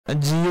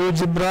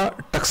GeoGebra,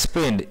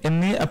 TuxPaint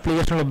എന്നീ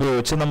ആപ്ലിക്കേഷനുകൾ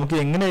ഉപയോഗിച്ച് നമുക്ക്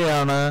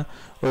എങ്ങനെയാണ്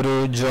ഒരു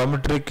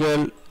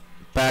ജിയോമെട്രിക്കൽ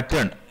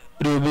പാറ്റേൺ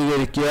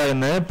രൂപീകരിക്കുക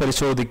എന്ന്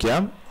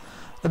പരിശോധിക്കാം.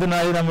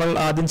 അതിനായി നമ്മൾ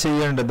ആദ്യം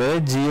ചെയ്യേണ്ടത്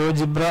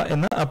GeoGebra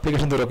എന്ന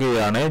ആപ്ലിക്കേഷൻ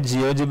തുറക്കുകയാണ്.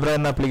 GeoGebra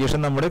എന്ന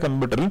ആപ്ലിക്കേഷൻ നമ്മുടെ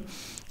കമ്പ്യൂട്ടറിൽ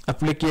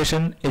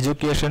ആപ്ലിക്കേഷൻ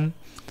എഡ്യൂക്കേഷൻ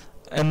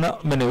എന്ന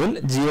മെനുവിൽ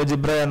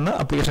GeoGebra എന്ന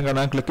ആപ്ലിക്കേഷൻ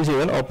കാണാൻ ക്ലിക്ക്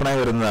ചെയ്താൽ ഓപ്പൺ ആയി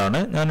വരുന്നതാണ്.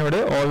 ഞാനിവിടെ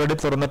ഓൾറെഡി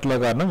തുറന്നിട്ടുള്ള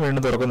കാരണം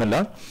വീണ്ടും തുറക്കുന്നില്ല.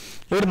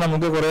 ഇവിടെ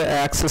നമുക്ക് കുറേ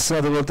ആക്സസ്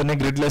അതുപോലെ തന്നെ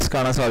ഗ്രിഡ് ലൈൻസ്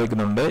കാണാൻ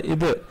സാധിക്കുന്നുണ്ട്.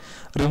 ഇത്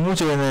റിമൂവ്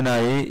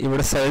ചെയ്യുന്നതിനായി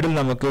ഇവിടെ സൈഡിൽ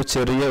നമുക്ക്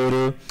ചെറിയ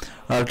ഒരു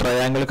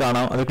ട്രയാങ്കിൾ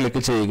കാണാം. അത്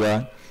ക്ലിക്ക് ചെയ്യുക.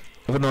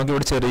 അപ്പോൾ നമുക്ക്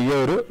ഇവിടെ ചെറിയ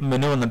ഒരു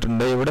മെനു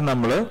വന്നിട്ടുണ്ട്. ഇവിടെ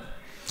നമ്മൾ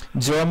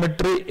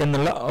ജിയോമെട്രി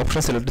എന്നുള്ള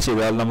ഓപ്ഷൻ സെലക്ട്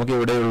ചെയ്താൽ നമുക്ക്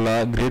ഇവിടെയുള്ള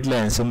ഗ്രിഡ്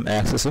ലൈൻസും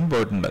ആക്സസും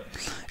പോയിട്ടുണ്ട്.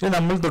 ഇത്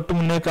നമ്മൾ തൊട്ട്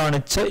മുന്നേ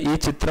കാണിച്ച ഈ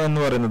ചിത്രം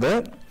എന്ന് പറയുന്നത്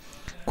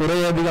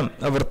കുറേയധികം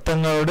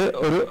വൃത്തങ്ങളുടെ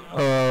ഒരു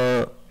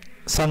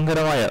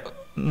സങ്കരമായ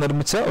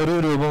നിർമ്മിച്ച ഒരു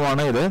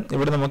രൂപമാണ് ഇത്.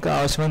 ഇവിടെ നമുക്ക്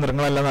ആവശ്യമായ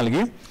നിറങ്ങളെല്ലാം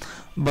നൽകി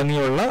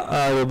ഭംഗിയുള്ള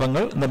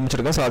രൂപങ്ങൾ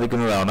നിർമ്മിച്ചെടുക്കാൻ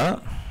സാധിക്കുന്നതാണ്.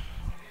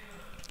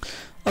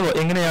 അപ്പോൾ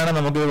എങ്ങനെയാണ്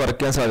നമുക്ക് വർക്ക്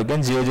ചെയ്യാൻ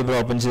സാധിക്കാൻ? GeoGebra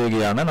ഓപ്പൺ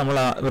ചെയ്യുകയാണ്. നമ്മൾ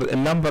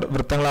എല്ലാം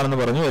വൃത്തങ്ങളാണെന്ന്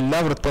പറഞ്ഞു. എല്ലാ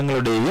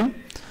വൃത്തങ്ങളുടെയും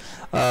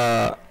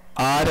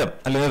ആരം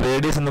അല്ലെങ്കിൽ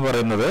റേഡിയസ് എന്ന്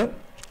പറയുന്നത്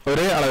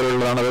ഒരേ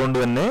അളവിലുള്ളതാണ്. അതുകൊണ്ട്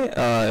തന്നെ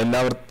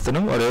എല്ലാ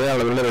വൃത്തത്തിനും ഒരേ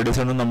അളവിലുള്ള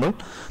റേഡിയസ് ആണ് നമ്മൾ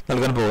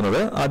നൽകാൻ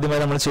പോകുന്നത്.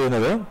 ആദ്യമായി നമ്മൾ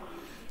ചെയ്യുന്നത്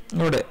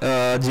ഇവിടെ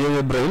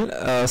GeoGebraയിൽ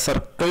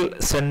circle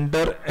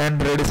centre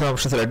and radius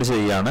option select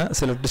ചെയ്യുകയാണ്.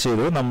 സെലക്ട്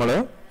ചെയ്തു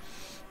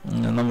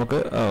നമുക്ക്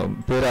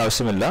പേര്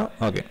ആവശ്യമില്ല.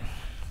 ഓക്കെ,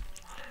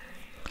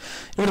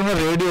 ഇവിടെ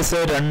റേഡിയസ്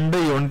 2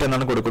 യൂണിറ്റ്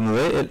എന്നാണ്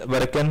കൊടുക്കുന്നത്.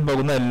 വരയ്ക്കാൻ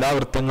പോകുന്ന എല്ലാ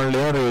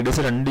വൃത്തങ്ങളുടെയും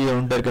റേഡിയസ് 2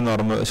 യൂണിറ്റ് ആയിരിക്കും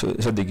ഓർമ്മ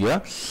ശ്രദ്ധിക്കുക.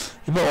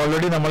 ഇപ്പോൾ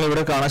ഓൾറെഡി നമ്മൾ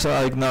ഇവിടെ കാണാൻ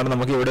സാധിക്കുന്നതാണ്.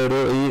 നമുക്ക് ഇവിടെ ഒരു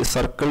ഈ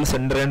സർക്കിൾ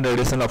സെൻറ്റർ ആൻഡ്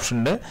റേഡിയസ് എന്ന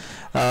ഓപ്ഷൻ്റെ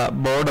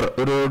ബോർഡർ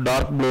ഒരു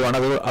ഡാർക്ക് ബ്ലൂ ആണ്.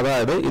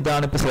 അതായത്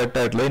ഇതാണ് ഇപ്പോൾ സെലക്ട്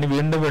ആയിട്ടുള്ളത്. ഇനി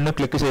വീണ്ടും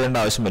ക്ലിക്ക് ചെയ്യേണ്ട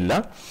ആവശ്യമില്ല.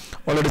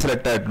 ഓൾറെഡി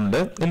സെലക്ട് ആയിട്ടുണ്ട്.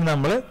 ഇനി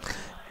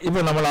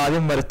നമ്മൾ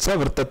ആദ്യം വരച്ച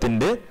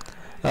വൃത്തത്തിൻ്റെ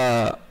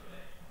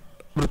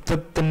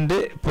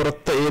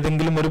പുറത്ത്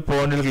ഏതെങ്കിലും ഒരു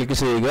പോയിന്റിൽ ക്ലിക്ക്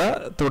ചെയ്യുക.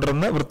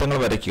 തുടർന്ന് വൃത്തങ്ങൾ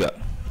വരയ്ക്കുക.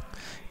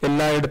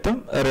 എല്ലായിടത്തും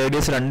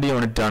റേഡിയസ് 2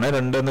 യൂണിറ്റ് ആണ്.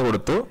 2 എന്ന്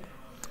കൊടുത്തു.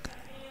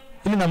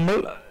 ഇനി നമ്മൾ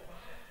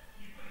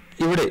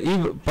ഇവിടെ ഈ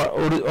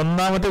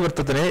ഒന്നാമത്തെ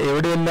വൃത്തത്തിനെ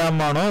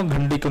എവിടെയെല്ലാമാണോ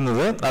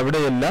ഖണ്ഡിക്കുന്നത്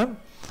അവിടെയെല്ലാം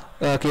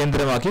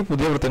കേന്ദ്രമാക്കി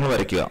പുതിയ വൃത്തങ്ങൾ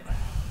വരയ്ക്കുക.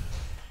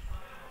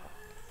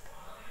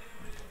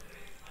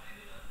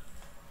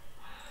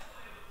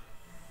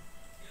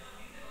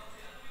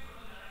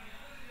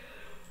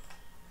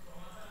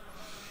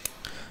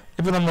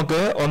 ഇപ്പൊ നമുക്ക്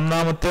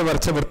ഒന്നാമത്തെ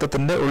വരച്ച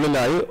വൃത്തത്തിന്റെ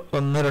ഉള്ളിലായി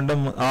 1, 2,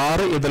 3,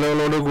 6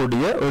 ഇതളുകളോട്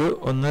കൂടിയ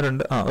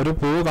ഒരു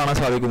പൂവ് കാണാൻ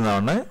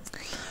സാധിക്കുന്നതാണ്.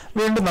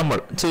 വീണ്ടും നമ്മൾ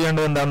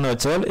ചെയ്യേണ്ടത് എന്താണെന്ന്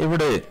വെച്ചാൽ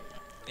ഇവിടെ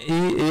ഈ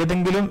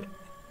ഏതെങ്കിലും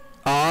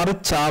 6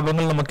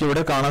 ചാപങ്ങൾ നമുക്ക്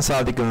ഇവിടെ കാണാൻ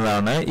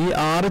സാധിക്കുന്നതാണ്. ഈ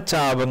 6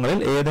 ചാപങ്ങളിൽ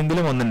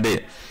ഏതെങ്കിലും ഒന്നിന്റെ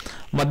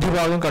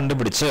മധ്യഭാഗം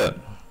കണ്ടുപിടിച്ച്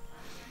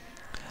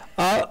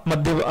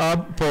ആ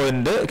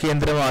പോയിന്റ്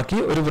കേന്ദ്രമാക്കി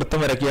ഒരു വൃത്തം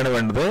വരയ്ക്കുകയാണ്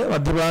വേണ്ടത്.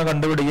 മധ്യഭാഗം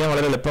കണ്ടുപിടിക്കാൻ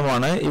വളരെ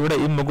എളുപ്പമാണ്. ഇവിടെ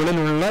ഈ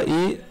മുകളിലുള്ള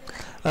ഈ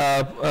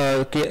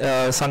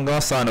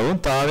സംഗമസ്ഥാനവും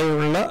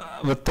താഴെയുള്ള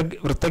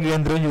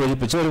വൃത്തകേന്ദ്രവും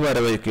യോജിപ്പിച്ച് ഒരു വര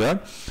വയ്ക്കുക.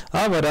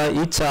 ആ വര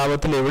ഈ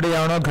ചാപത്തിൽ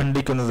എവിടെയാണോ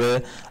ഖണ്ഡിക്കുന്നത്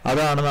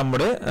അതാണ്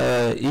നമ്മുടെ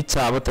ഈ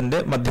ചാപത്തിന്റെ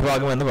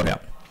മധ്യഭാഗം എന്ന്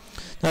പറയാം.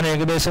 ഞാൻ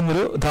ഏകദേശം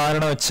ഒരു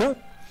ധാരണ വെച്ച്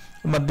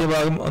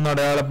മധ്യഭാഗം ഒന്ന്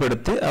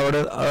അടയാളപ്പെടുത്തി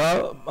അവിടെ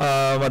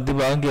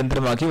മധ്യഭാഗം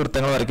കേന്ദ്രമാക്കി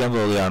വൃത്തങ്ങൾ വരയ്ക്കാൻ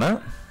പോവുകയാണ്.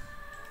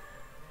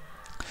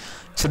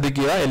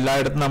 ശ്രദ്ധിക്കുക,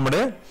 എല്ലായിടത്തും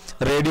നമ്മുടെ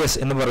റേഡിയസ്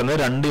എന്ന് പറയുന്നത്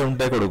 2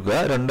 യൂണിറ്റായി കൊടുക്കുക.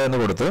 2 എന്ന്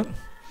കൊടുത്ത്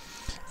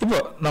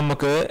ഇപ്പോൾ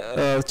നമുക്ക്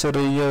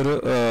ചെറിയൊരു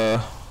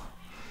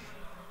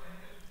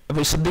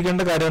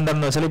ശ്രദ്ധിക്കേണ്ട കാര്യം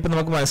എന്താണെന്ന് വെച്ചാൽ ഇപ്പം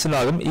നമുക്ക്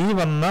മനസ്സിലാകും ഈ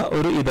വന്ന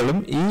ഒരു ഇതളും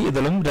ഈ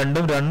ഇതളും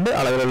രണ്ടും 2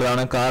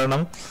 അളവിലുള്ളതാണ്.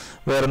 കാരണം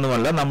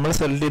വേറൊന്നുമല്ല, നമ്മൾ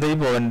സെലക്ട് ചെയ്ത ഈ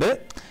പോയിന്റ്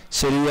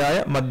ശരിയായ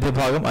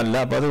മധ്യഭാഗം അല്ല.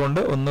 അപ്പം അതുകൊണ്ട്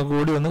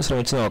ഒന്നുകൂടി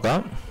ശ്രമിച്ചു നോക്കാം.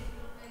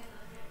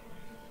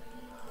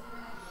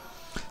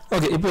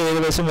 ഓക്കെ, ഇപ്പോൾ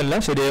ഏകദേശം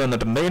എല്ലാം ശരിയായി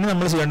വന്നിട്ടുണ്ട്. ഇനി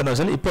നമ്മൾ ചെയ്യേണ്ടതെന്ന്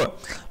വെച്ചാൽ ഇപ്പോൾ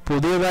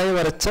പുതിയതായി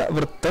വരച്ച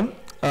വൃത്തം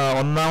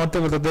ഒന്നാമത്തെ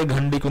വൃത്തത്തെ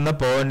ഖണ്ഡിക്കുന്ന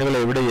പോയിന്റുകൾ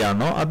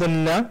എവിടെയാണോ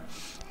അതെല്ലാം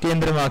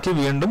കേന്ദ്രമാക്കി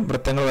വീണ്ടും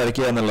വൃത്തങ്ങൾ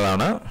വരയ്ക്കുക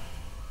എന്നുള്ളതാണ്.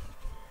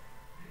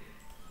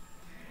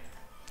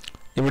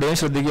 ഇവിടെയും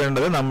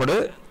ശ്രദ്ധിക്കേണ്ടത് നമ്മുടെ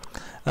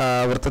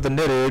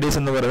വൃത്തത്തിന്റെ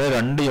റേഡിയസ് എന്ന് പറയുന്നത്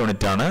 2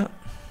 യൂണിറ്റ് ആണ്.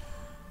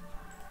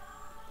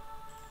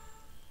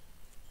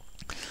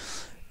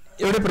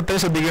 ഇവിടെ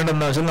പ്രത്യേകം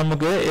ശ്രദ്ധിക്കേണ്ടതെന്ന് വെച്ചാൽ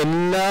നമുക്ക്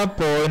എല്ലാ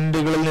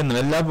പോയിന്റുകളിൽ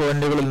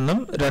നിന്നും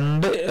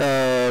 2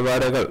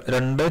 വരകൾ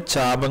 2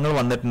 ചാപങ്ങൾ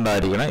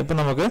വന്നിട്ടുണ്ടായിരിക്കണം. ഇപ്പൊ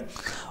നമുക്ക്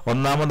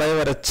ഒന്നാമതായി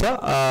വരച്ച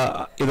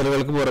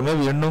ഇതളുകൾക്ക് പുറമെ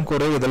വീണ്ടും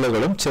കുറെ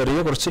ഇതളുകളും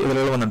കുറച്ച്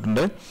ഇതളുകൾ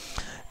വന്നിട്ടുണ്ട്.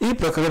 ഈ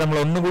പ്രക്രിയ നമ്മൾ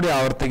ഒന്നുകൂടി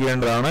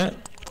ആവർത്തിക്കേണ്ടതാണ്.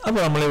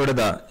 അപ്പോൾ നമ്മളിവിടെ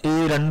ഈ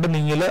 2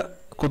 നീല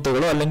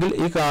കുത്തുകളോ അല്ലെങ്കിൽ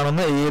ഈ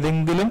കാണുന്ന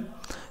ഏതെങ്കിലും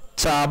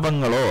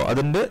ചാപങ്ങളോ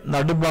അതിന്റെ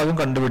നടുഭാഗം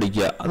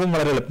കണ്ടുപിടിക്കുക. അതും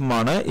വളരെ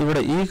എളുപ്പമാണ്.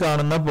 ഇവിടെ ഈ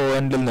കാണുന്ന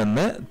പോയിന്റിൽ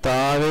നിന്ന്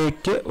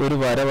താഴേക്ക് ഒരു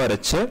വര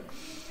വരച്ച്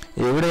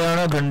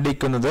എവിടെയാണോ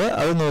ഖണ്ഡിക്കുന്നത്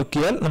അത്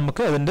നോക്കിയാൽ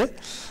നമുക്ക് അതിന്റെ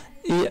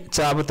ഈ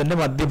ചാപത്തിന്റെ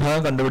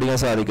മധ്യഭാഗം കണ്ടുപിടിക്കാൻ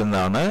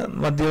സാധിക്കുന്നതാണ്.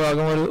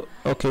 മധ്യഭാഗം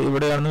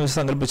ഇവിടെയാണെന്ന്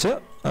സങ്കല്പിച്ച്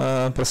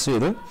പ്രസ്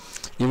ചെയ്തു.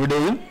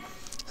 ഇവിടെയും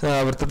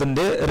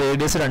വൃത്തത്തിന്റെ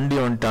റേഡിയസ് 2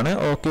 യൂണിറ്റ് ആണ്.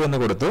 ഓക്കെ എന്ന്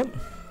കൊടുത്തു.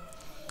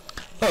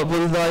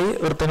 പുതുതായി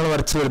വൃത്തങ്ങൾ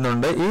വരച്ചു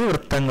വരുന്നുണ്ട്. ഈ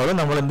വൃത്തങ്ങൾ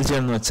നമ്മൾ എന്ത്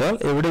ചെയ്യണമെന്ന് വെച്ചാൽ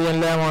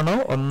എവിടെയെല്ലാമാണോ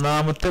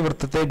ഒന്നാമത്തെ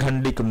വൃത്തത്തെ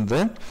ഖണ്ഡിക്കുന്നത്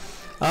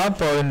ആ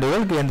പോയിന്റുകൾ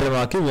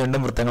കേന്ദ്രമാക്കി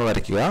വീണ്ടും വൃത്തങ്ങൾ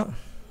വരയ്ക്കുക.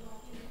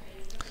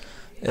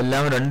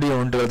 എല്ലാം 2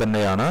 യൂണിറ്റുകൾ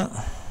തന്നെയാണ്.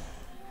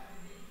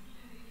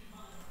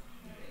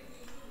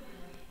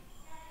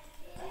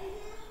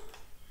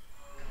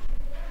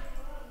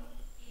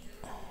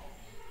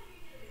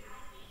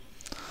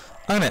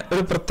 അങ്ങനെ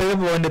ഒരു പ്രത്യേക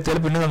പോയിന്റ് എത്തിയാൽ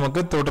പിന്നെ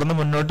നമുക്ക് തുടർന്ന്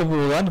മുന്നോട്ട്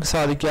പോകാൻ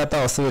സാധിക്കാത്ത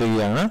അവസ്ഥ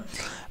വരികയാണ്.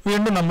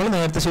 വീണ്ടും നമ്മൾ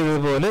നേരത്തെ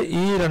ചെയ്തതുപോലെ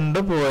ഈ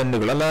 2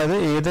 പോയിന്റുകൾ, അതായത്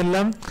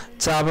ഏതെല്ലാം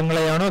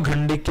ചാപങ്ങളെയാണോ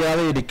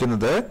ഖണ്ഡിക്കാതെ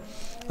ഇരിക്കുന്നത്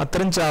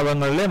അത്തരം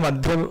ചാപങ്ങളിലെ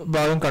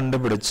മധ്യഭാഗം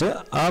കണ്ടുപിടിച്ച്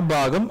ആ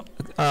ഭാഗം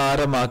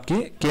ആരമാക്കി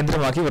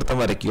കേന്ദ്രമാക്കി വൃത്തം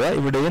വരയ്ക്കുക.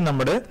 ഇവിടെയും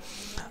നമ്മുടെ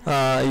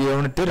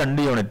യൂണിറ്റ്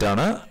 2 യൂണിറ്റ്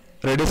ആണ്,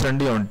 റേഡിയസ്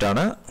 2 യൂണിറ്റ്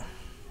ആണ്.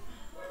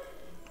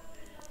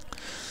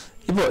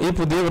 ഇപ്പോൾ ഈ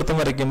പുതിയ വൃത്തം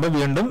വരയ്ക്കുമ്പോൾ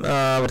വീണ്ടും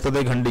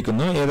വൃത്തത്തെ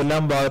ഖണ്ഡിക്കുന്നു.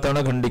 ഏതെല്ലാം ഭാഗത്താണ്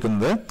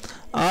ഖണ്ഡിക്കുന്നത്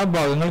ആ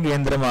ഭാഗങ്ങൾ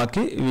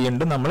കേന്ദ്രമാക്കി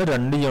വീണ്ടും നമ്മൾ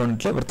 2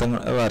 യൂണിറ്റിലെ വൃത്തങ്ങൾ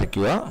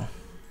വരയ്ക്കുക.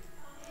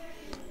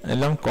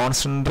 എല്ലാം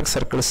കോൺസെൻട്രിക്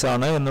സർക്കിൾസ്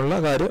ആണ് എന്നുള്ള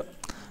കാര്യം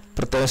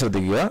പ്രത്യേകം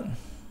ശ്രദ്ധിക്കുക.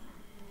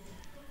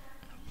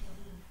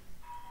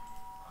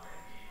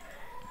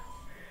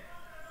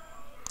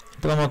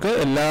 ഇപ്പോൾ നമുക്ക്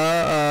എല്ലാ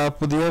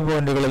പുതിയ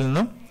പോയിന്റുകളിൽ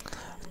നിന്നും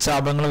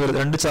ചാപങ്ങൾ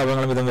 2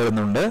 ചാപങ്ങൾ വീതം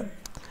വരുന്നുണ്ട്.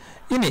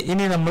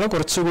 ഇനി നമ്മൾ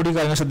കുറച്ചുകൂടി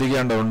കാര്യങ്ങൾ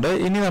ശ്രദ്ധിക്കേണ്ടതുണ്ട്.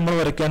 ഇനി നമ്മൾ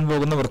വരയ്ക്കാൻ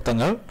പോകുന്ന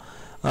വൃത്തങ്ങൾ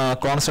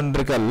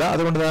കോൺസെൻട്രിക് അല്ല.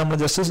 അതുകൊണ്ട് തന്നെ നമ്മൾ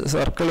just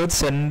circle with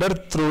centre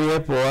through A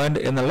point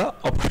എന്നുള്ള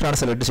ഓപ്ഷനാണ്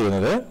സെലക്ട്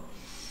ചെയ്യുന്നത്.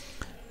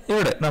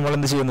 ഇവിടെ നമ്മൾ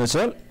എന്ത് ചെയ്യുന്നു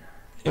വെച്ചാൽ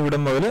ഇവിടെ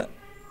മുതൽ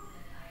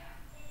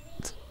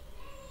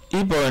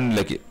ഈ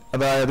പോയിന്റിലേക്ക്,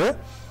 അതായത്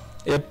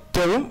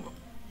ഏറ്റവും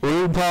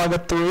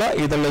ഉൾഭാഗത്തുള്ള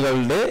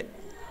ഇതളുകളുടെ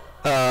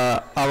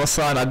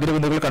അവസാന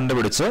അഗ്രബിന്ദുക്കൾ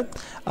കണ്ടുപിടിച്ച്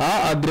ആ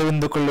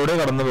അഗ്രബിന്ദുക്കളിലൂടെ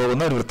കടന്നു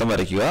പോകുന്ന ഒരു വൃത്തം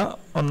വരയ്ക്കുക.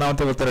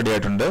 ഒന്നാമത്തെ വൃത്തം റെഡി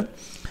ആയിട്ടുണ്ട്.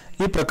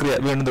 ഈ പ്രക്രിയ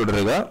വീണ്ടും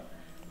തുടരുക.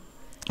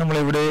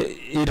 നമ്മളിവിടെ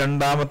ഈ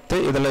രണ്ടാമത്തെ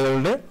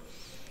ഇതളുകളുടെ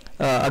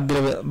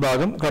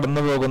അഗ്രഭാഗം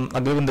കടന്നു പോകുന്ന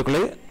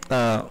അഗ്രബിന്ദുക്കളെ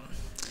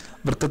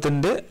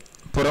വൃത്തത്തിന്റെ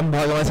പുറം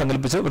ഭാഗമായി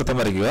സങ്കല്പിച്ച് വൃത്തം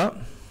വരയ്ക്കുക.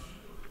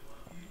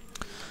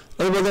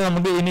 അതുപോലെ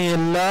നമുക്ക് ഇനി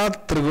എല്ലാ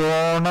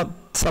ത്രികോണ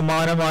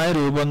സമാനമായ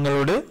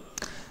രൂപങ്ങളുടെ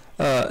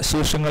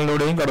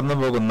ശീർഷങ്ങളിലൂടെയും കടന്നു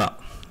പോകുന്ന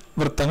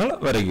വൃത്തങ്ങൾ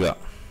വരയ്ക്കുക.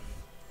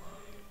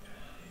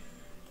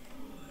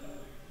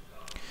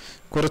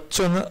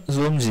 കുറച്ചൊന്ന്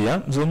സൂം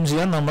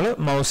ചെയ്യാൻ നമ്മൾ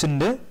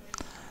മൗസിന്റെ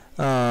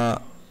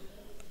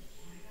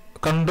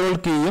കൺട്രോൾ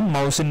കീയും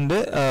മൗസിന്റെ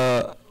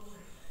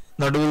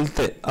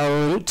നടുവിലത്തെ ആ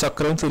ഒരു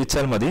ചക്രവും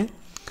തിരിച്ചാൽ മതി.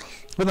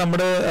 ഇപ്പോൾ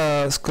നമ്മുടെ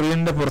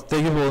സ്ക്രീനിന്റെ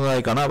പുറത്തേക്ക്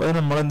പോകുന്നതായി കാണാം. അത്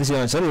നമ്മൾ എന്ത്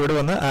ചെയ്യാന്ന് വെച്ചാൽ ഇവിടെ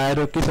വന്ന്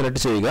ആരോ കീ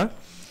സെലക്ട് ചെയ്യുക.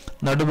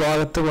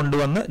 നടുഭാഗത്ത്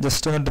കൊണ്ടുവന്ന്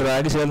ജസ്റ്റ് ഒന്ന്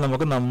ഡ്രാഗ് ചെയ്താൽ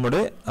നമുക്ക്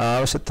നമ്മുടെ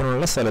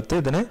ആവശ്യത്തിനുള്ള സ്ഥലത്ത്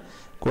ഇതിനെ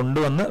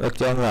കൊണ്ടുവന്ന്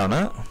വെക്കാവുന്നതാണ്.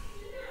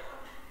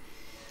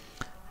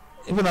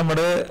 ഇപ്പൊ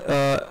നമ്മുടെ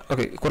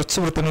ഓക്കെ, കുറച്ച്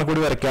വൃത്തങ്ങൾ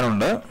കൂടി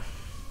വരയ്ക്കാനുണ്ട്.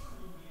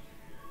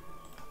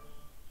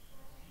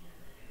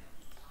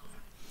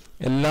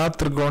 എല്ലാ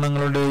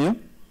ത്രികോണങ്ങളുടെയും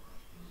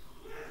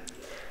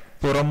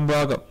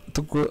പുറംഭാഗം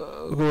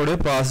കൂടെ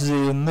പാസ്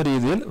ചെയ്യുന്ന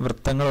രീതിയിൽ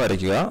വൃത്തങ്ങൾ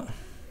വരയ്ക്കുക.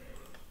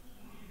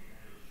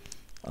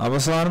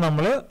 അവസാനം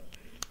നമ്മൾ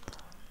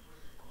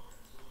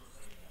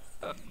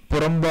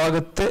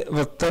പുറംഭാഗത്തെ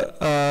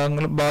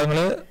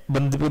ഭാഗങ്ങളെ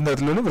ബന്ധിപ്പിക്കുന്ന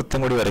തരത്തിലുള്ള വൃത്തം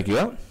കൂടി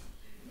വരയ്ക്കുക.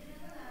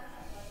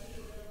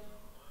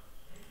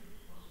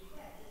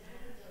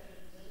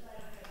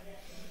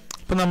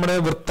 ഇപ്പൊ നമ്മുടെ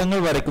വൃത്തങ്ങൾ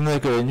വരയ്ക്കുന്നത്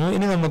കഴിഞ്ഞു.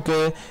 ഇനി നമുക്ക്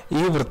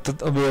ഈ വൃത്തം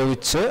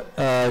ഉപയോഗിച്ച്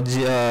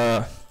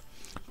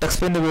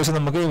ടെക്സ്റ്റ് പെയിന്റ് ഉപയോഗിച്ച്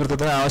നമുക്ക് ഈ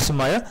വൃത്തത്തിന്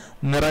ആവശ്യമായ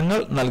നിറങ്ങൾ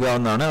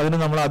നൽകാവുന്നതാണ്. അതിന്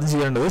നമ്മൾ ആദ്യം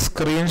ചെയ്യേണ്ടത്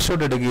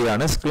സ്ക്രീൻഷോട്ട്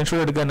എടുക്കുകയാണ്.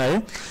 സ്ക്രീൻഷോട്ട് എടുക്കാനായി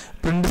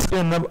പ്രിന്റ്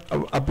സ്ക്രീൻ എന്ന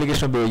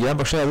ആപ്ലിക്കേഷൻ ഉപയോഗിക്കാം.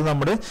 പക്ഷേ അത്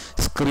നമ്മുടെ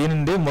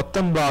സ്ക്രീനിന്റെ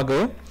മൊത്തം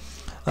ഭാഗവും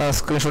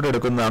സ്ക്രീൻഷോട്ട്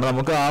എടുക്കുന്നതാണ്.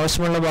 നമുക്ക്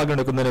ആവശ്യമുള്ള ഭാഗം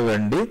എടുക്കുന്നതിന്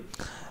വേണ്ടി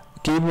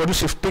കീബോർഡിൽ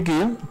ഷിഫ്റ്റ്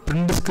കീയും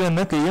പ്രിന്റ് സ്ക്രീൻ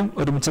എന്ന കീയും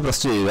ഒരുമിച്ച്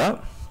പ്രസ് ചെയ്യുക.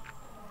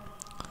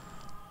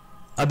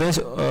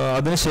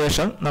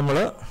 അതിനുശേഷം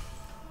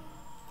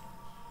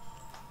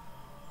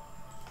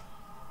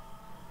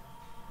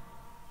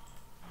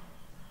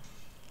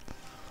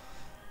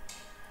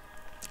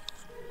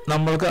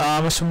നമ്മൾക്ക്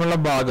ആവശ്യമുള്ള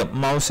ഭാഗം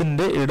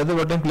മൗസിന്റെ ഇടത്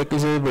ബട്ടൺ ക്ലിക്ക്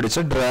ചെയ്ത്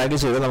പിടിച്ച് ഡ്രാഗ്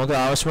ചെയ്ത് നമുക്ക്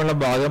ആവശ്യമുള്ള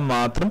ഭാഗം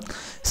മാത്രം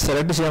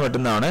സെലക്ട് ചെയ്യാൻ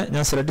പറ്റുന്നതാണ്.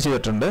 ഞാൻ സെലക്ട്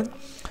ചെയ്തിട്ടുണ്ട്.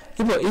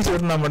 ഇപ്പോൾ ഈ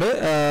ചിത്രം നമ്മുടെ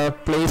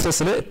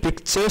പ്ലേസസിൽ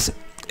പിക്ചേഴ്സ്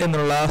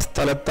എന്നുള്ള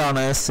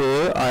സ്ഥലത്താണ്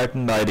സേവ്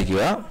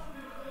ആയിട്ടുണ്ടായിരിക്കുക.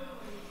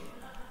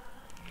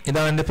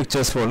 ഇതാണ് എൻ്റെ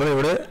പിക്ചേഴ്സ് ഫോൾഡർ.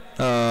 ഇവിടെ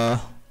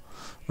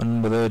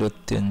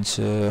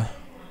 925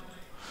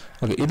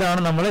 ഓക്കെ, ഇതാണ്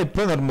നമ്മൾ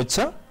ഇപ്പോൾ നിർമ്മിച്ച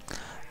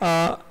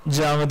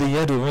ജാമിതീയ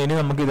രൂപം. ഇനി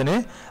നമുക്കിതിനെ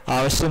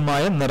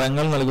ആവശ്യമായ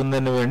നിറങ്ങൾ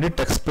നൽകുന്നതിന് വേണ്ടി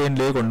ടെക്സ്റ്റ്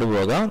പെയിന്റിലേക്ക്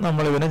കൊണ്ടുപോകാം.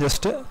 നമ്മളിതിനെ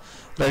ജസ്റ്റ്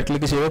റൈറ്റ്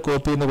ക്ലിക്ക് ചെയ്ത്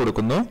കോപ്പി ചെയ്ത്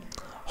കൊടുക്കുന്നു.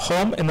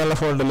 ഹോം എന്നുള്ള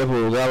ഫോൾഡറിൽ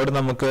പോവുക. അവിടെ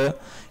നമുക്ക്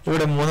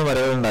ഇവിടെ 3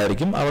 വരകൾ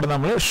ഉണ്ടായിരിക്കും. അവിടെ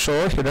നമ്മൾ ഷോ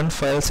ഹിഡൻ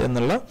ഫയൽസ്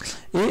എന്നുള്ള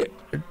ഈ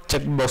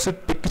ചെക്ക് ബോക്സ്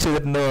ടിക്ക്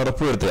ചെയ്തിട്ടുണ്ട്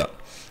ഉറപ്പ് വരുത്തുക.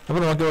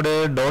 അപ്പോൾ നമുക്കിവിടെ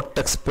ഡോട്ട്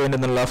ടെക്സ്റ്റ് പെയിന്റ്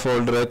എന്നുള്ള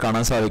ഫോൾഡർ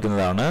കാണാൻ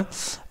സാധിക്കുന്നതാണ്.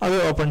 അത്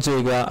ഓപ്പൺ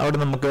ചെയ്യുക. അവിടെ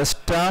നമുക്ക്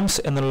സ്റ്റാമ്പ്സ്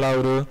എന്നുള്ള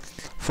ഒരു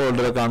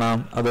ഫോൾഡർ കാണാം.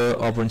 അത്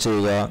ഓപ്പൺ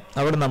ചെയ്യുക.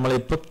 അവിടെ നമ്മൾ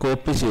ഇപ്പോൾ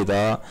കോപ്പി ചെയ്ത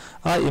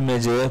ആ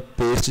ഇമേജ്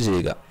പേസ്റ്റ്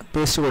ചെയ്യുക.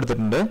 പേസ്റ്റ്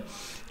കൊടുത്തിട്ടുണ്ട്.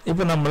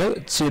 ഇപ്പോൾ നമ്മൾ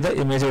ചെയ്ത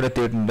ഇമേജ് ഇവിടെ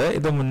എത്തിയിട്ടുണ്ട്.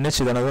 ഇത് മുന്നേ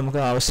ചെയ്താണ്, അത്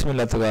നമുക്ക്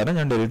ആവശ്യമില്ലാത്ത കാരണം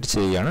ഞാൻ ഡിലീറ്റ്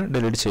ചെയ്യുകയാണ്.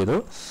 ഡിലീറ്റ് ചെയ്തു.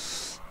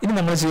 ഇനി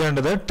നമ്മൾ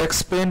ചെയ്യേണ്ടത്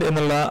ടെക്സ്റ്റ് പെയിന്റ്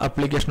എന്നുള്ള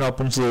ആപ്ലിക്കേഷൻ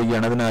ഓപ്പൺ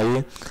ചെയ്യുകയാണ്. അതിനായി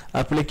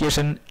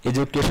application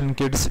education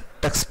kids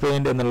text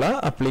paint എന്നുള്ള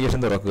ആപ്ലിക്കേഷൻ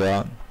തുറക്കുക.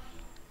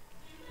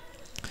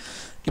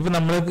 ഇപ്പോൾ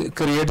നമ്മൾ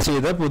ക്രിയേറ്റ്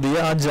ചെയ്ത പുതിയ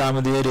ആ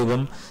ജാമിതീയ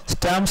രൂപം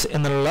സ്റ്റാമ്പ്സ്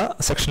എന്നുള്ള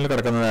സെക്ഷനിൽ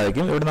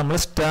കിടക്കുന്നതായിരിക്കും. ഇവിടെ നമ്മൾ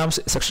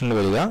സ്റ്റാമ്പ്സ് സെക്ഷനിൽ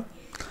വരിക.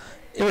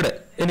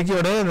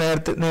 എനിക്കിവിടെ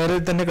നേരെ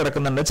തന്നെ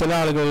കിടക്കുന്നുണ്ട്. ചില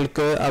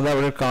ആളുകൾക്ക് അത്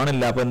അവിടെ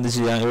കാണില്ല. അപ്പോൾ എന്ത്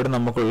ചെയ്യാം, ഇവിടെ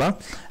നമുക്കുള്ള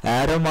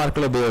ആരോ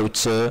മാർക്കുകൾ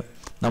ഉപയോഗിച്ച്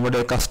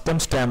നമ്മുടെ കസ്റ്റം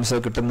സ്റ്റാമ്പ്സ്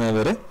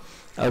കിട്ടുന്നവർ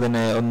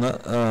അതിനെ ഒന്ന്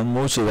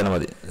മൂവ് ചെയ്താൽ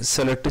മതി.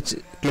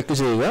 ക്ലിക്ക്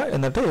ചെയ്യുക,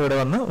 എന്നിട്ട് ഇവിടെ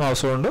വന്ന്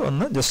മൗസ് കൊണ്ട്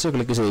ഒന്ന് ജസ്റ്റ്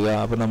ക്ലിക്ക് ചെയ്യുക.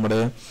 അപ്പോൾ നമ്മുടെ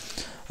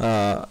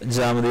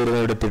ജാമിതീയ രൂപം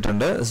ഇവിടെ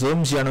എത്തിയിട്ടുണ്ട്.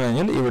 സൂം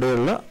ചെയ്യണമെങ്കിൽ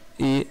ഇവിടെയുള്ള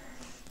ഈ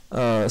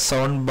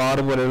സൗണ്ട് ബാർ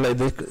പോലെയുള്ള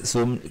ഇത്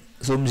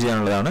സൂം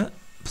ചെയ്യാനുള്ളതാണ്.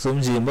 സൂം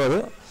ചെയ്യുമ്പോൾ അത്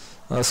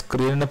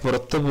സ്ക്രീനിന്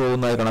പുറത്ത്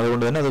പോകുന്നതായി കാണാം.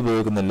 അതുകൊണ്ട് തന്നെ അത്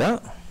ഉപയോഗിക്കുന്നില്ല.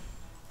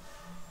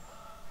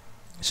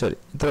 ശരി,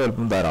 ഇത്ര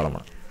എളുപ്പം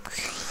ധാരാളമാണ്.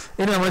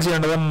 ഇനി നമ്മൾ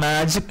ചെയ്യേണ്ടത്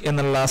മാജിക്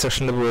എന്നുള്ള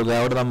സെക്ഷനിൽ പോവുക.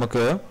 അവിടെ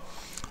നമുക്ക്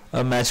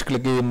മാജിക്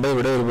ക്ലിക്ക് ചെയ്യുമ്പോൾ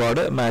ഇവിടെ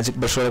ഒരുപാട് മാജിക്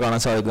ബ്രഷുകൾ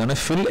കാണാൻ സാധിക്കുന്നതാണ്.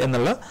 ഫിൽ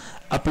എന്നുള്ള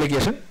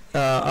ആപ്ലിക്കേഷൻ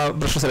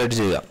ബ്രഷ് സെലക്ട്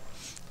ചെയ്യുക.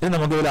 ഇത്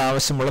നമുക്ക് ഇതിൽ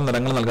ആവശ്യമുള്ള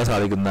നിറങ്ങൾ നൽകാൻ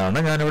സാധിക്കുന്നതാണ്.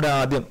 ഞാനിവിടെ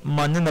ആദ്യം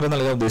മഞ്ഞ നിറം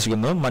നൽകാൻ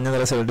ഉദ്ദേശിക്കുന്നു. മഞ്ഞ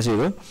നിറം സെലക്ട്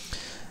ചെയ്തു.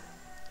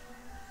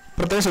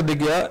 പ്രത്യേകം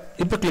ശ്രദ്ധിക്കുക,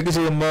 ഇപ്പോൾ ക്ലിക്ക്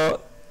ചെയ്യുമ്പോൾ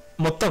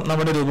മൊത്തം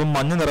നമ്മുടെ രൂപം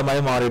മഞ്ഞ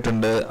നിറമായി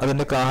മാറിയിട്ടുണ്ട്.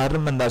 അതിൻ്റെ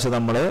കാരണം എന്താ വെച്ചാൽ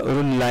നമ്മൾ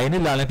ഒരു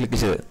ലൈനിലാണ് ക്ലിക്ക്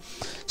ചെയ്തത്.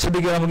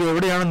 ശ്രദ്ധിക്കുക, നമുക്ക്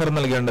എവിടെയാണ് നിറം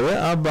നൽകേണ്ടത്,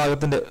 ആ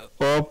ഭാഗത്തിൻ്റെ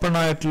ഓപ്പൺ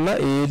ആയിട്ടുള്ള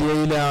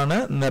ഏരിയയിലാണ്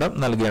നിറം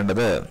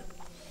നൽകേണ്ടത്.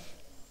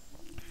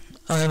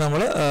 അങ്ങനെ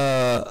നമ്മൾ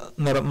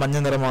മഞ്ഞ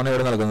നിറമാണ്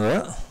ഇവിടെ നൽകുന്നത്.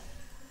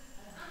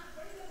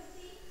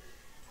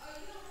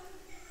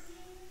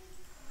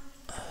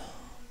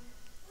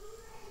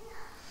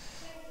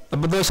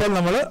 അബദ്ധവശാൽ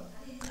നമ്മൾ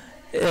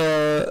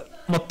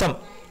മൊത്തം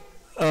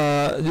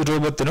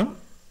രൂപത്തിനും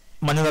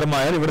മഞ്ഞ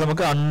നിറമായാൽ ഇവിടെ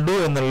നമുക്ക് അൺഡു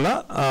എന്നുള്ള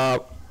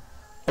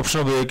ഓപ്ഷൻ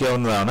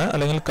ഉപയോഗിക്കാവുന്നതാണ്.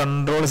 അല്ലെങ്കിൽ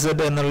കൺട്രോൾ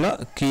Z എന്നുള്ള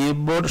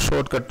കീബോർഡ്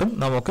ഷോർട്ട് കട്ടും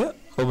നമുക്ക്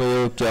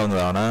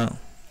ഉപയോഗിക്കാവുന്നതാണ്.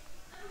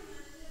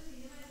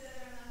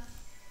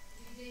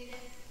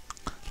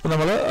 അപ്പോൾ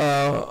നമ്മൾ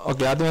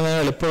ഓക്കെ, ആദ്യം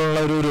എളുപ്പമുള്ള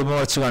ഒരു രൂപം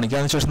വരച്ച് കാണിക്കാം.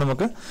 അതിനുശേഷം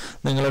നമുക്ക്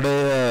നിങ്ങളുടെ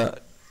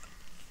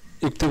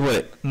യുക്തി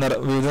പോലെ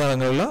വിവിധ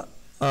നിറങ്ങളുള്ള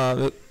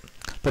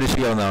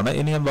പരീക്ഷിക്കാവുന്നതാണ്.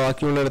 ഇനി ഞാൻ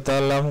ബാക്കിയുള്ള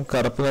എടുത്താലെല്ലാം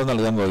കറുപ്പ് നിറം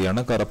നൽകാൻ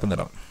പോവുകയാണ്. കറുപ്പ്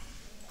നിറം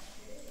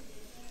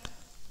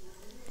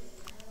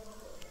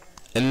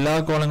എല്ലാ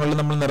കോളങ്ങളിലും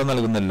നമ്മൾ നിറം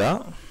നൽകുന്നില്ല.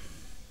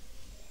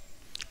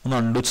 ഒന്ന്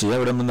അൺഡു ചെയ്യുക.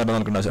 ഇവിടെ ഒന്നും നിറം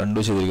നൽകേണ്ട ആവശ്യം,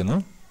 അൺഡു ചെയ്തിരിക്കുന്നു.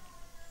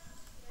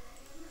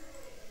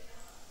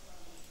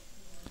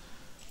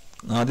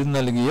 ആദ്യം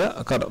നൽകിയ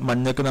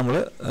മഞ്ഞക്ക് നമ്മൾ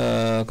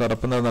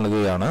കറുപ്പ് നിറം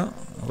നൽകുകയാണ്.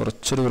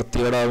 കുറച്ചൊരു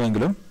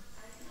വൃത്തികേടാവുമെങ്കിലും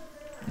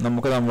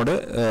നമുക്ക് നമ്മുടെ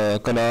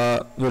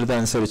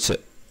കലാവിരുദ്ധനുസരിച്ച്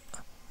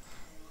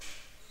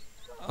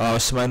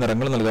ആവശ്യമായ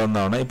നിറങ്ങൾ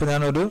നൽകാവുന്നതാണ്. ഇപ്പോൾ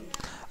ഞാനൊരു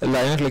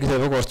ലൈൻ ക്ലിക്ക്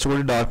ചെയ്തപ്പോൾ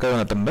കുറച്ചുകൂടി ഡാർക്കായി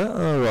വന്നിട്ടുണ്ട്.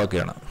 അത്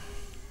ഒഴിവാക്കുകയാണ്.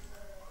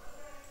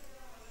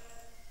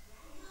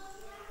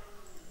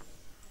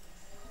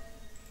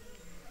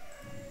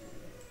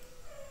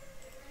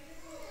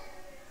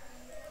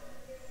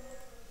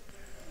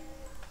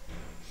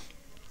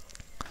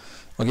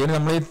 ഓക്കെ, ഇനി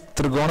നമ്മൾ ഈ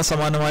ത്രികോണ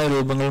സമാനമായ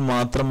രൂപങ്ങൾ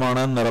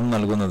മാത്രമാണ് നിറം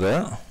നൽകുന്നത്.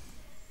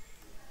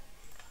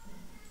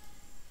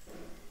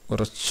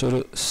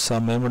 കുറച്ചൊരു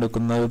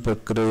സമയമെടുക്കുന്ന ഒരു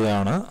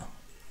പ്രക്രിയയാണ്.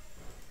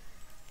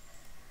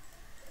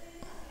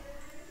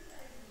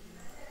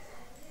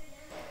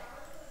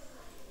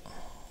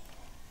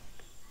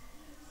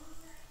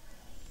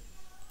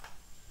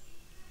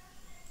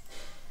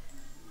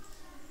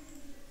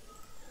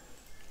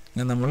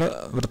 നമ്മൾ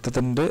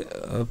വൃത്തത്തിൻ്റെ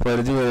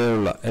പരിധി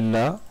വരെയുള്ള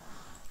എല്ലാ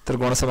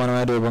ത്രികോണ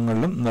സമാനമായ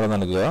രൂപങ്ങളിലും നിറം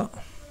നൽകുക.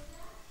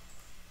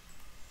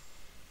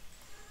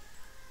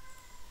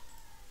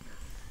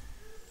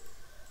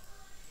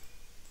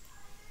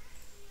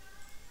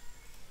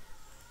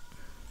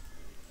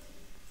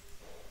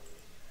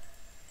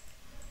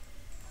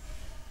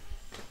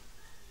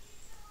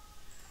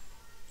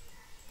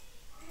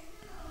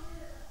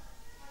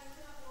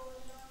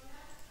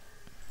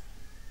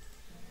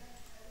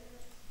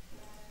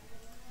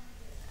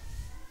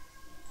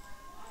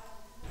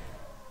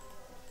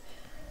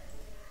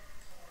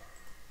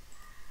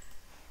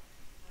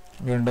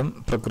 വീണ്ടും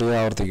പ്രക്രിയ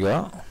ആവർത്തിക്കുക.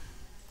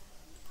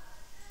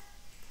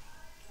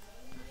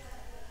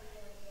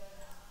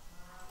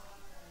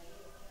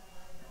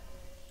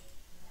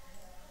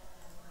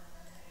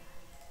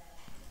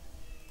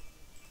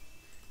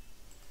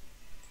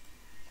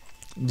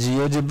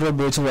 ജിയോജിബ്ര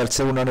ഉപയോഗിച്ച്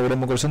വരച്ചത് കൊണ്ടാണ് ഇവിടെ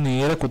നമുക്ക് കുറച്ച്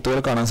നീല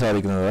കുത്തുകൾ കാണാൻ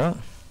സാധിക്കുന്നത്.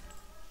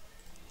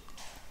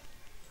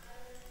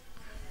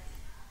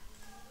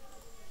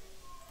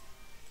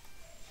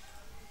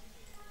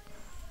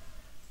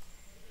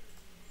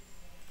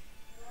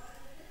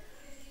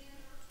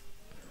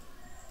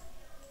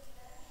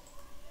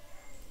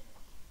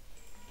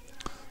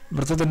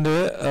 വൃത്തത്തിൻ്റെ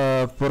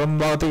പുറം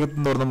ഭാഗത്തേക്ക്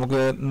എത്തുന്നതോടെ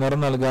നമുക്ക്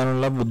നിറം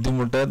നൽകാനുള്ള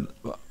ബുദ്ധിമുട്ട്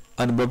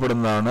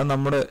അനുഭവപ്പെടുന്നതാണ്.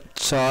 നമ്മുടെ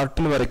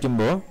ചാർട്ടിൽ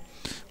വരയ്ക്കുമ്പോൾ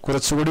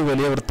കുറച്ചുകൂടി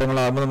വലിയ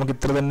വൃത്തങ്ങളാകുമ്പോൾ നമുക്ക്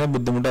ഇത്ര തന്നെ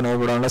ബുദ്ധിമുട്ട്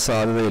അനുഭവപ്പെടാനുള്ള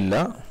സാധ്യതയില്ല.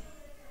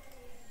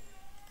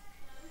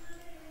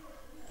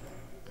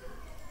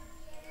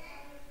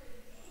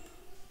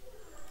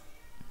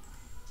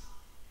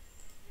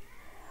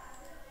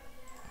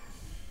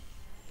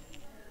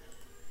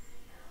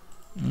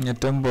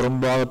 ഏറ്റവും പുറം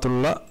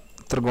ഭാഗത്തുള്ള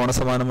ത്രികോണ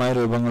സമാനമായ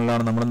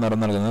രൂപങ്ങളിലാണ് നമ്മൾ നിറം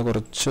നൽകുന്നത്.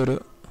 കുറച്ചൊരു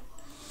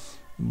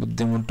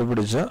ബുദ്ധിമുട്ട്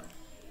പിടിച്ച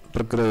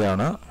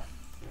പ്രക്രിയയാണ്.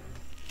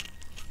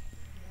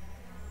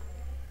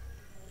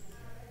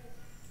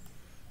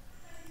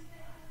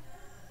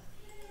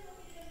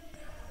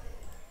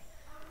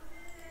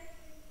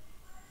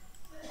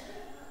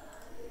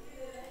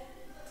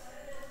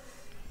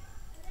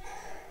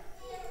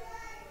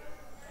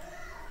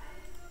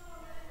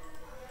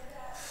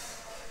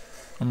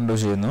 ഉണ്ടോ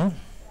ചെയ്യുന്നു.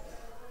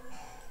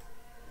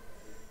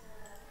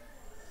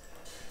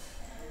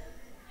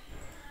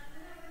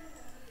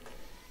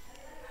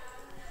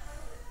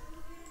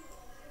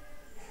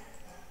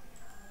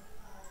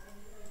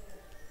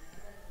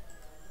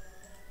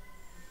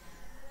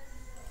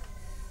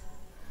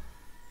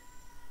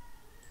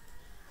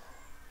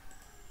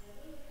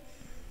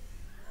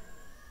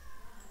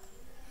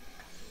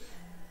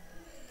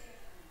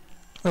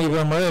 ഇപ്പോൾ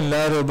നമ്മൾ എല്ലാ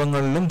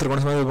രൂപങ്ങളിലും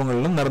ത്രികോണസമ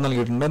രൂപങ്ങളിലും നിറം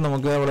നൽകിയിട്ടുണ്ട്.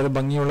 നമുക്ക് വളരെ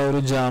ഭംഗിയുള്ള ഒരു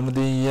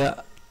ജാമിതീയ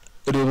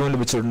രൂപം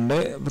ലഭിച്ചിട്ടുണ്ട്.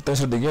 പ്രത്യേകം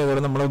ശ്രദ്ധിക്കുക.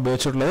 അതുപോലെ നമ്മൾ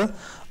ഉപയോഗിച്ചിട്ടുള്ളത്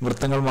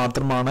വൃത്തങ്ങൾ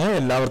മാത്രമാണ്.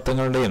 എല്ലാ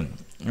വൃത്തങ്ങളുടെയും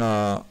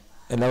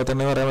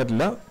പറയാൻ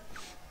പറ്റില്ല,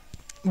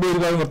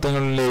 ഭൂരിഭാഗം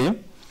വൃത്തങ്ങളിലെയും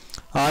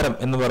ആരം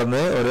എന്ന്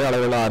പറയുന്നത് ഒരേ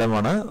അളവുള്ള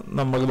ആരമാണ്.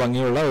 നമുക്ക്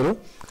ഭംഗിയുള്ള ഒരു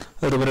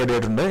രൂപം റെഡി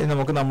ആയിട്ടുണ്ട്. ഇനി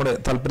നമുക്ക് നമ്മുടെ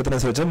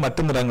താല്പര്യത്തിനനുസരിച്ച്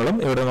മറ്റു നിറങ്ങളും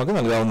ഇവിടെ നമുക്ക്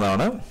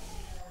നൽകാവുന്നതാണ്.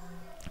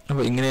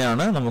 അപ്പോൾ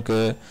ഇങ്ങനെയാണ് നമുക്ക്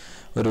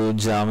ഒരു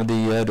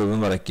ജാമിതീയ രൂപം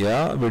വരയ്ക്കുക.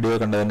 വീഡിയോ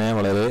കണ്ടതിന്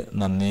വളരെ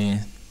നന്ദി.